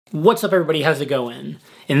What's up everybody, how's it going?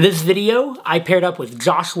 In this video, I paired up with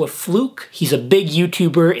Joshua Fluke. He's a big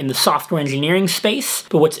YouTuber in the software engineering space,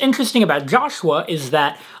 but what's interesting about Joshua is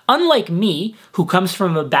that unlike me, who comes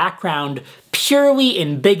from a background purely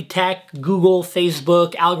in big tech, Google,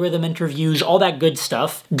 Facebook, algorithm interviews, all that good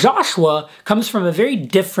stuff, Joshua comes from a very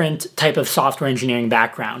different type of software engineering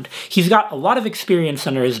background. He's got a lot of experience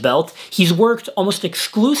under his belt. He's worked almost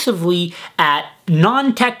exclusively at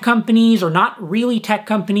non-tech companies or not really tech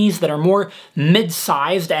companies that are more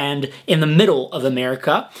mid-sized and in the middle of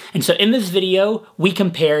America. And so in this video, we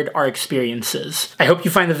compared our experiences. I hope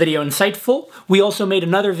you find the video insightful. We also made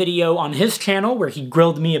another video on his channel where he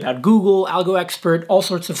grilled me about Google, AlgoExpert, all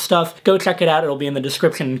sorts of stuff. Go check it out, it'll be in the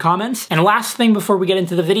description and comments. And last thing before we get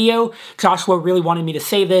into the video, Joshua really wanted me to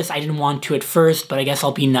say this. I didn't want to at first, but I guess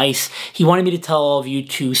I'll be nice. He wanted me to tell all of you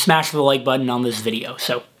to smash the like button on this video.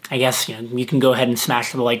 So I guess, you can go ahead and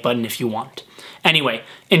smash the like button if you want. Anyway,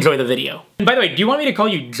 enjoy the video. And by the way, do you want me to call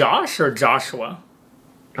you Josh or Joshua?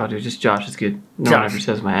 Oh, dude, just Josh is good. No one ever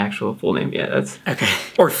says my actual full name. Yeah, that's... Okay.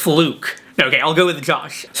 Or Fluke. Okay, I'll go with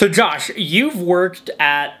Josh. So Josh, you've worked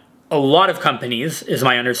at a lot of companies, is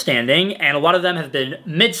my understanding, and a lot of them have been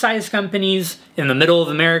mid-sized companies in the middle of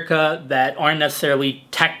America that aren't necessarily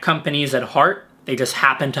tech companies at heart. They just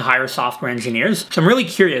happen to hire software engineers. So I'm really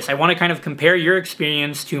curious. I want to kind of compare your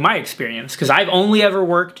experience to my experience, because I've only ever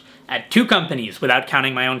worked at 2 companies without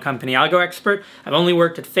counting my own company, AlgoExpert. I've only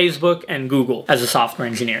worked at Facebook and Google as a software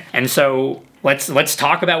engineer. And so let's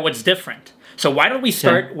talk about what's different. So why don't we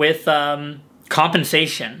start with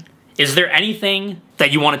compensation? Is there anything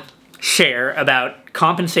that you want to share about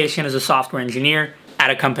compensation as a software engineer at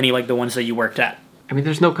a company like the ones that you worked at? I mean,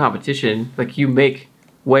 there's no competition. Like, you make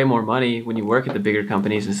way more money when you work at the bigger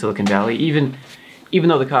companies in Silicon Valley, even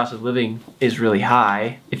though the cost of living is really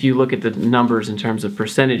high. If you look at the numbers in terms of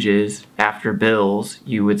percentages after bills,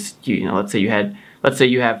 let's say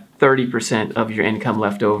you have 30% of your income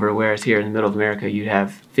left over, whereas here in the middle of America, you'd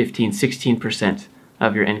have 16%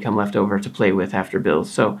 of your income left over to play with after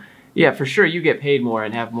bills. So yeah, for sure, you get paid more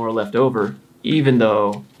and have more left over, even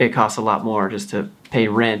though it costs a lot more just to pay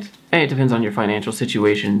rent. And it depends on your financial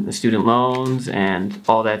situation, the student loans and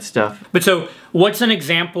all that stuff. But so what's an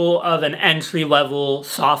example of an entry-level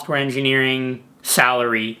software engineering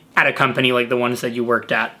salary at a company like the ones that you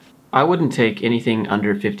worked at? I wouldn't take anything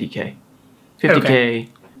under 50K. 50K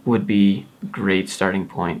would be a great starting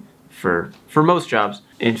point for most jobs.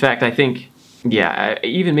 In fact, I think, yeah,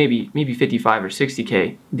 even maybe 55 or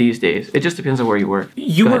 60K these days. It just depends on where you work.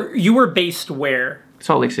 You were based where?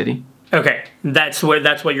 Salt Lake City. Okay, that's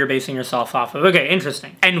what you're basing yourself off of. Okay,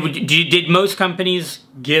 interesting. And did most companies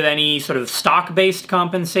give any sort of stock-based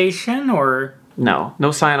compensation, or? No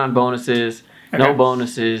sign-on bonuses, no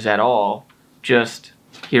bonuses at all. Just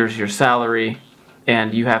here's your salary,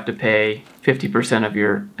 and you have to pay 50% of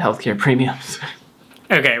your healthcare premiums.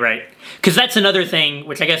 Okay, right. Because that's another thing,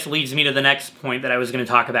 which I guess leads me to the next point that I was going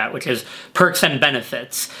to talk about, which is perks and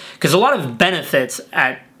benefits. Because a lot of benefits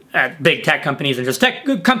at big tech companies and just tech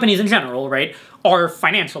companies in general, right, are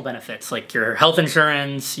financial benefits, like your health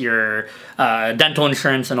insurance, your dental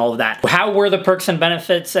insurance, and all of that. How were the perks and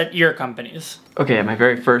benefits at your companies? Okay, at my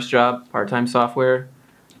very first job, part-time software,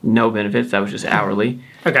 no benefits. That was just hourly.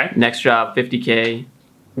 Okay. Next job, 50K.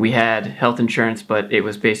 We had health insurance, but it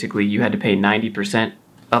was basically you had to pay 90%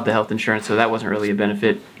 of the health insurance, so that wasn't really a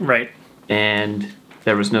benefit. Right. And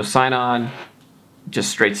there was no sign-on, just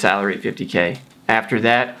straight salary at 50K. After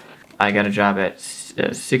that, I got a job at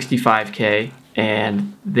 65K,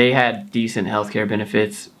 and they had decent healthcare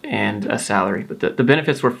benefits and a salary. But the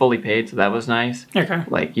benefits were fully paid, so that was nice. Okay.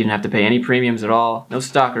 Like, you didn't have to pay any premiums at all, no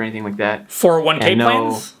stock or anything like that. 401k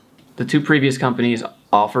plans? The 2 previous companies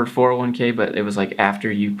offered 401k, but it was like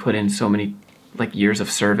after you put in so many years of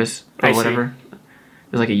service or whatever.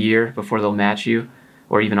 It was like a year before they'll match you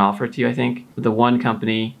or even offer it to you, I think. The one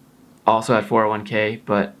company also had 401k,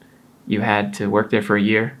 but you had to work there for a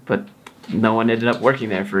year, but no one ended up working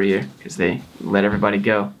there for a year because they let everybody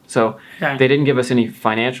go. So they didn't give us any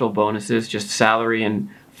financial bonuses, just salary and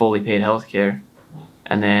fully paid healthcare.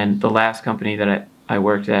 And then the last company that I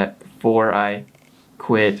worked at before I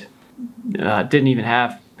quit didn't even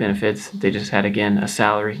have benefits. They just had, again, a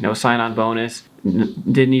salary, no sign-on bonus,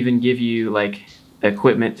 didn't even give you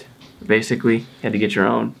equipment. Basically, you had to get your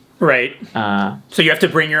own. Right. So you have to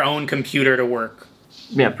bring your own computer to work.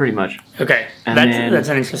 Yeah, pretty much. Okay, that's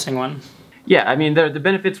an interesting one. Yeah, I mean, the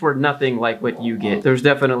benefits were nothing like what you get. There's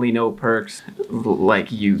definitely no perks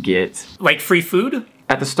like you get. Like free food?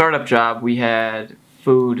 At the startup job, we had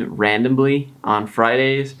food randomly on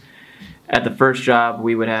Fridays, At the first job,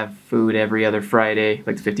 we would have food every other Friday,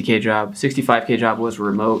 like the 50K job. 65K job was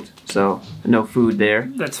remote, so no food there.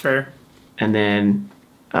 That's fair. And then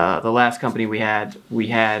the last company we had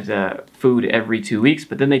food every 2 weeks,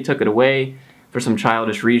 but then they took it away for some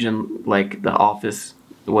childish reason, like the office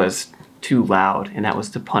was too loud, and that was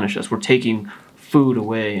to punish us. We're taking food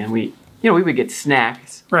away, and we would get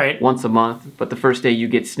snacks once a month, but the first day you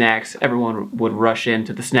get snacks, everyone would rush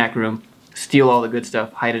into the snack room, steal all the good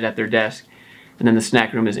stuff, hide it at their desk, and then the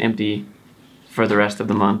snack room is empty for the rest of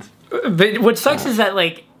the month. But what sucks is that,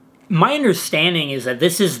 like, my understanding is that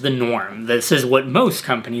this is the norm. This is what most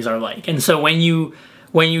companies are like. And so when you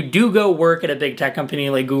do go work at a big tech company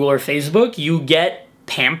like Google or Facebook, you get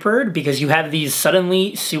pampered because you have these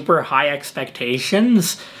suddenly super high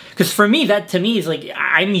expectations. Because for me, that to me is like,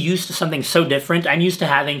 I'm used to something so different. I'm used to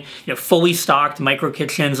having, fully stocked micro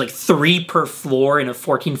kitchens, like 3 per floor in a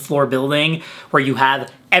 14-floor building, where you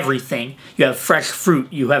have everything. You have fresh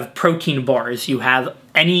fruit, you have protein bars, you have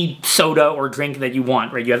any soda or drink that you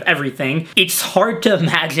want, right? You have everything. It's hard to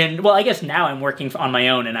imagine, well, I guess now I'm working on my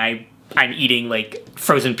own and I'm eating like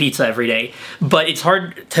frozen pizza every day, but it's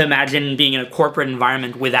hard to imagine being in a corporate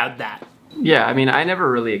environment without that. Yeah, I mean, I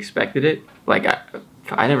never really expected it. Like,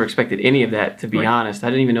 I never expected any of that, to be honest. I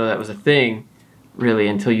didn't even know that was a thing, really,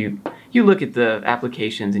 until you look at the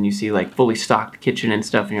applications and you see, like, fully stocked kitchen and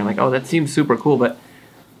stuff, and you're like, oh, that seems super cool. But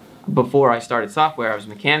before I started software, I was a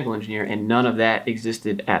mechanical engineer, and none of that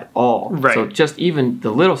existed at all. Right. So just even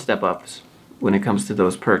the little step-ups when it comes to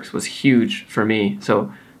those perks was huge for me.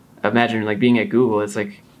 So imagine, like, being at Google, it's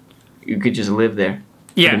like you could just live there.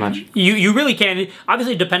 Yeah, pretty much. You really can.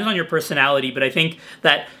 Obviously, it depends on your personality, but I think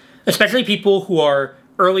that especially people who are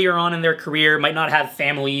earlier on in their career, might not have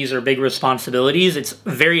families or big responsibilities, it's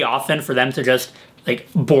very often for them to just like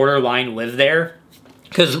borderline live there.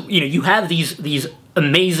 Because you have these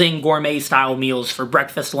amazing gourmet style meals for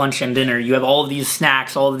breakfast, lunch, and dinner. You have all of these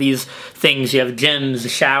snacks, all of these things. You have gyms,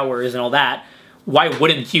 showers, and all that. Why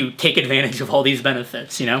wouldn't you take advantage of all these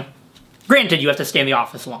benefits, Granted, you have to stay in the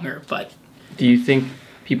office longer, but... Do you think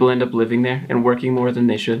people end up living there and working more than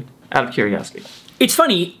they should? Out of curiosity. It's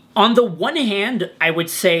funny. On the one hand, I would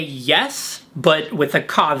say yes, but with a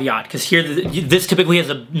caveat, because here this typically has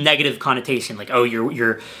a negative connotation, like, oh,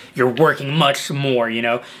 you're working much more,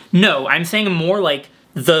 No, I'm saying more like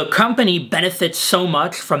the company benefits so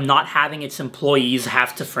much from not having its employees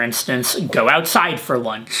have to, for instance, go outside for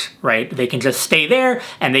lunch, right? They can just stay there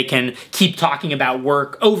and they can keep talking about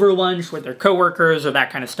work over lunch with their coworkers or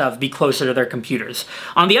that kind of stuff, be closer to their computers.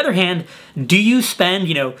 On the other hand, do you spend,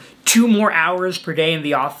 2 more hours per day in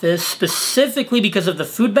the office specifically because of the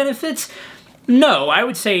food benefits? No, I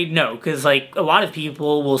would say no, because like a lot of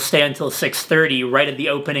people will stay until 6:30 right at the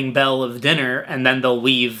opening bell of dinner, and then they'll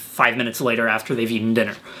leave 5 minutes later after they've eaten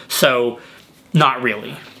dinner. So, not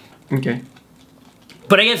really. Okay.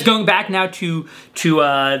 But I guess going back now to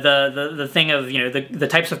the thing of the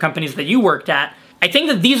types of companies that you worked at, I think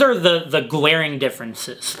that these are the glaring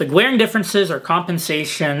differences. The glaring differences are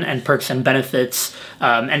compensation and perks and benefits.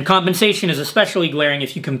 And compensation is especially glaring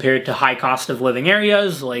if you compare it to high cost of living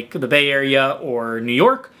areas like the Bay Area or New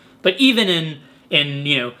York. But even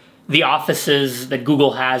in the offices that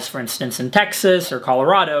Google has, for instance, in Texas or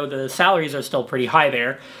Colorado, the salaries are still pretty high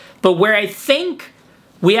there. But where I think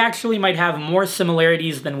we actually might have more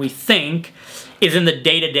similarities than we think is in the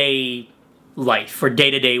day-to-day life or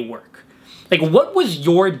day-to-day work. Like, what was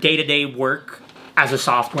your day-to-day work as a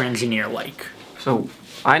software engineer like? So,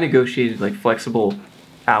 I negotiated, like, flexible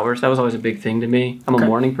hours. That was always a big thing to me. I'm a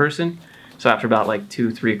morning person, so after about, like,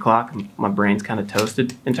 2, 3 o'clock, my brain's kind of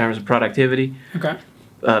toasted in terms of productivity. Okay.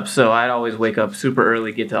 So, I'd always wake up super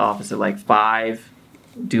early, get to office at, like, 5,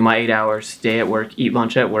 do my 8 hours, stay at work, eat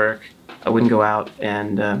lunch at work. I wouldn't go out,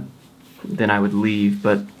 and then I would leave.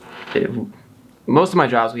 But most of my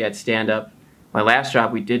jobs, we had stand-up. My last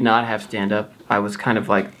job, we did not have stand-up. I was kind of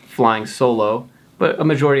like flying solo, but a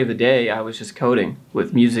majority of the day, I was just coding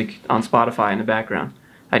with music on Spotify in the background.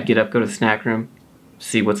 I'd get up, go to the snack room,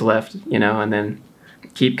 see what's left, and then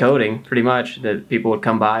keep coding, pretty much. That people would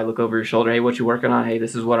come by, look over your shoulder, hey, what you working on? Hey,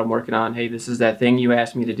 this is what I'm working on. Hey, this is that thing you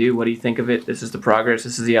asked me to do. What do you think of it? This is the progress.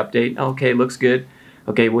 This is the update. Okay, looks good.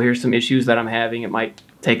 Okay, well, here's some issues that I'm having. It might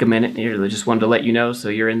take a minute. Here, I just wanted to let you know so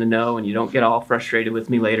you're in the know and you don't get all frustrated with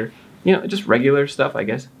me later. Just regular stuff, I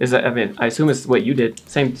guess. I assume it's what you did.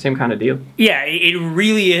 Same kind of deal. Yeah, it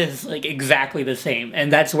really is like exactly the same.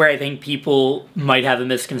 And that's where I think people might have a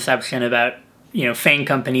misconception about, FAANG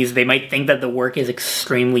companies. They might think that the work is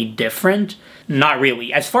extremely different. Not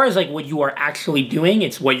really. As far as like what you are actually doing,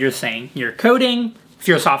 it's what you're saying. You're coding, if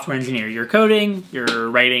you're a software engineer, you're coding, you're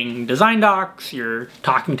writing design docs, you're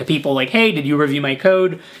talking to people like, hey, did you review my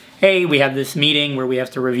code? Hey, we have this meeting where we have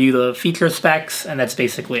to review the feature specs, and that's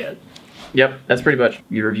basically it. Yep, that's pretty much.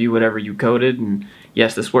 You review whatever you coded, and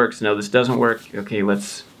yes, this works. No, this doesn't work. Okay,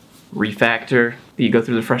 let's refactor. You go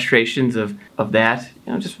through the frustrations of that.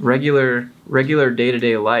 Just regular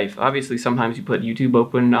day-to-day life. Obviously, sometimes you put YouTube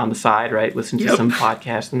open on the side, right? Listen to some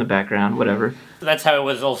podcast in the background, whatever. That's how it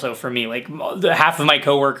was also for me. Like, half of my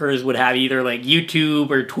coworkers would have either like YouTube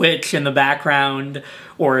or Twitch in the background,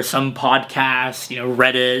 or some podcast,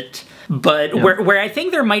 Reddit. But where I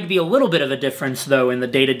think there might be a little bit of a difference, though, in the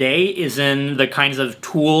day-to-day is in the kinds of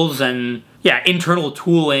tools and internal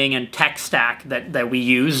tooling and tech stack that we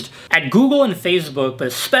used. At Google and Facebook, but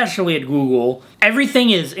especially at Google, everything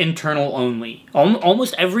is internal only.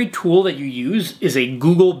 Almost every tool that you use is a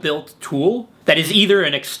Google-built tool that is either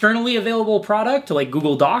an externally available product, like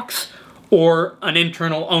Google Docs, or an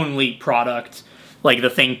internal-only product, like the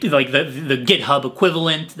GitHub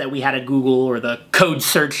equivalent that we had at Google, or the code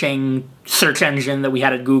searching search engine that we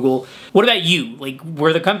had at Google. What about you? Like,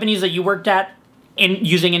 were the companies that you worked at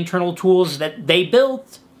using internal tools that they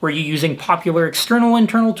built? Were you using popular external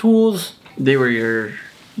internal tools? They were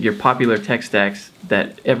your popular tech stacks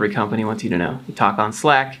that every company wants you to know. You talk on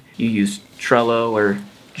Slack, you use Trello or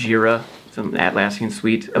Jira, some Atlassian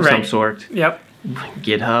suite of some sort. Yep.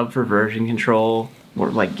 GitHub for version control, or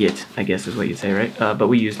like Git, I guess is what you'd say, right? But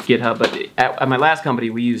we used GitHub. But at my last company,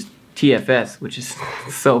 we used TFS, which is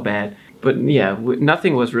so bad. But yeah,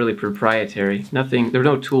 nothing was really proprietary. There were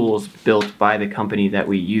no tools built by the company that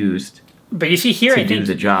we used. But you see here, to do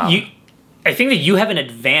the job. I think that you have an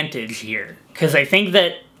advantage here, because I think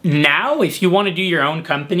that now, if you want to do your own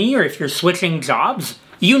company, or if you're switching jobs,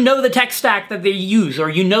 you know the tech stack that they use, or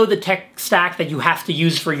you know the tech stack that you have to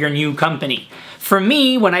use for your new company. For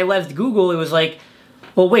me, when I left Google, it was like,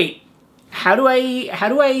 well, wait, how do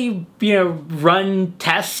I run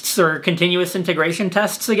tests or continuous integration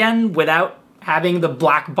tests again without having the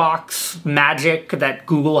black box magic that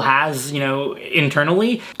Google has,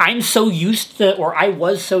 internally? I was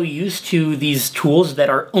so used to these tools that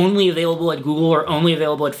are only available at Google or only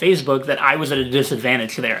available at Facebook that I was at a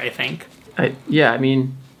disadvantage there, I think. I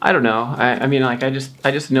don't know.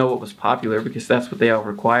 I just know what was popular because that's what they all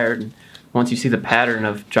required. And once you see the pattern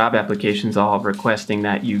of job applications all requesting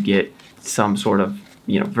that you get some sort of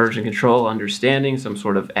version control understanding, some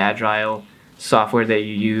sort of agile software that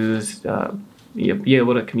you use, you be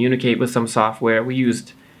able to communicate with some software. We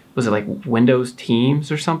used, was it like Windows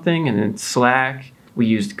Teams or something, and then Slack. We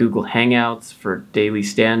used Google Hangouts for daily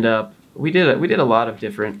stand-up. We did a lot of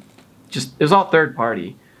different. It was all third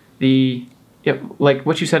party. Like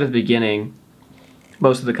what you said at the beginning,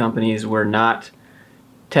 most of the companies were not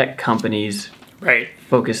tech companies. Right.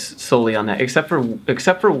 Focused solely on that, except for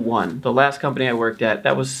one. The last company I worked at,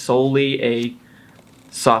 that was solely a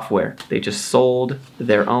software. They just sold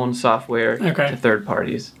their own software to third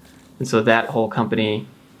parties, and so that whole company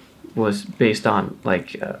was based on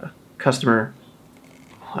customer,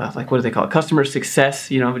 what do they call it? Customer success.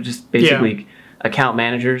 Just basically account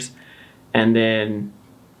managers, and then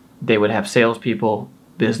they would have salespeople,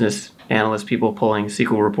 business analyst people pulling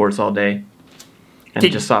SQL reports all day,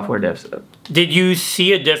 and just software devs. Did you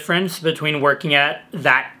see a difference between working at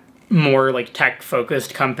that more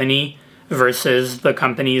tech-focused company versus the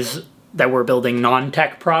companies that were building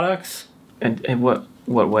non-tech products? And what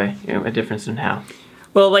way? A difference in how?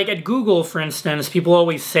 Well, at Google, for instance, people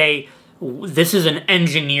always say this is an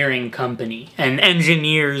engineering company, and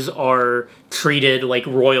engineers are treated like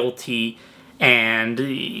royalty, and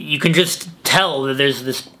you can just tell that there's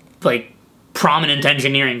this prominent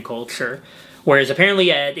engineering culture. Whereas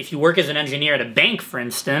apparently if you work as an engineer at a bank, for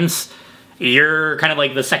instance, you're kind of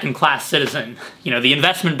like the second-class citizen. The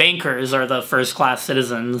investment bankers are the first-class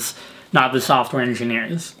citizens, not the software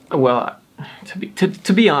engineers. Well,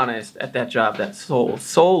 to be honest, at that job that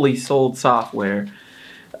solely sold software,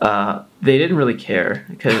 they didn't really care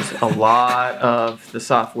because a lot of the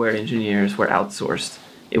software engineers were outsourced.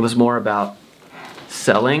 It was more about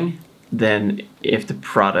selling than if the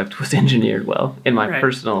product was engineered well, in my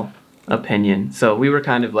personal opinion. So we were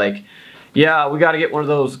kind of like, yeah, we got to get one of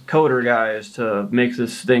those coder guys to make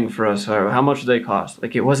this thing for us. Or how much do they cost?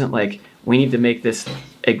 It wasn't like we need to make this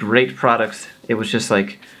a great product. It was just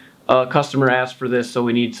like a customer asked for this, so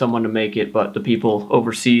we need someone to make it. But the people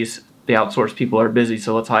overseas, the outsourced people, are busy,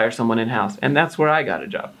 so let's hire someone in-house. And that's where I got a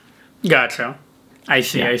job. Gotcha. I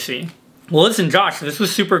see. Well, listen, Josh, this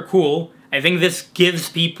was super cool. I think this gives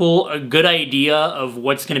people a good idea of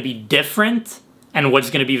what's going to be different and what's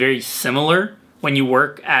going to be very similar when you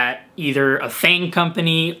work at either a FANG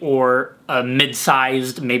company or a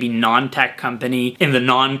mid-sized, maybe non-tech company in the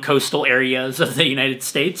non-coastal areas of the United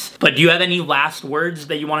States. But do you have any last words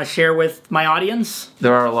that you want to share with my audience?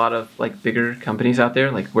 There are a lot of like bigger companies out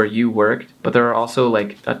there, like where you worked, but there are also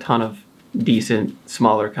like a ton of decent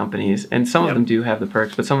smaller companies, and some of them do have the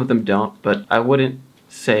perks, but some of them don't. But I wouldn't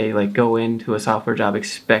say like go into a software job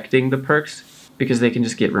expecting the perks, because they can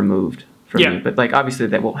just get removed from you. But like obviously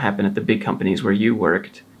that won't happen at the big companies where you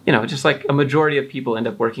worked. You know, just like a majority of people end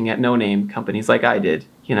up working at no-name companies like I did.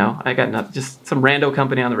 You know, I got nothing, just some rando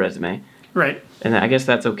company on the resume. Right. And I guess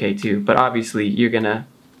that's okay too. But obviously you're gonna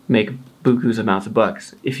make buku's amounts of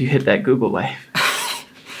bucks if you hit that Google life.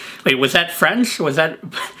 Wait, was that French? Was that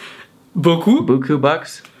beaucoup? Buku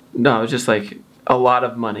bucks? No, it's just like a lot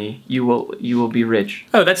of money. You will be rich.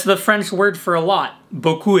 Oh, that's the French word for a lot.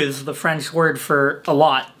 Beaucoup is the French word for a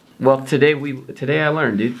lot. Well, today I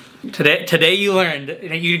learned, dude. Today you learned.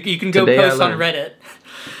 You can go post on Reddit.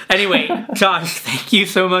 Anyway, Josh, thank you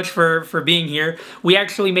so much for being here. We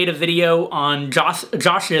actually made a video on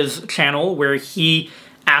Josh's channel where he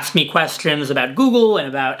asked me questions about Google and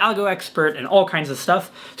about AlgoExpert and all kinds of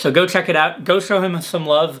stuff. So go check it out. Go show him some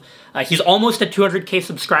love. He's almost at 200K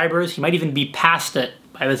subscribers. He might even be past it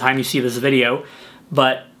by the time you see this video.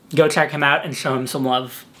 But go check him out and show him some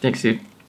love. Thanks, dude.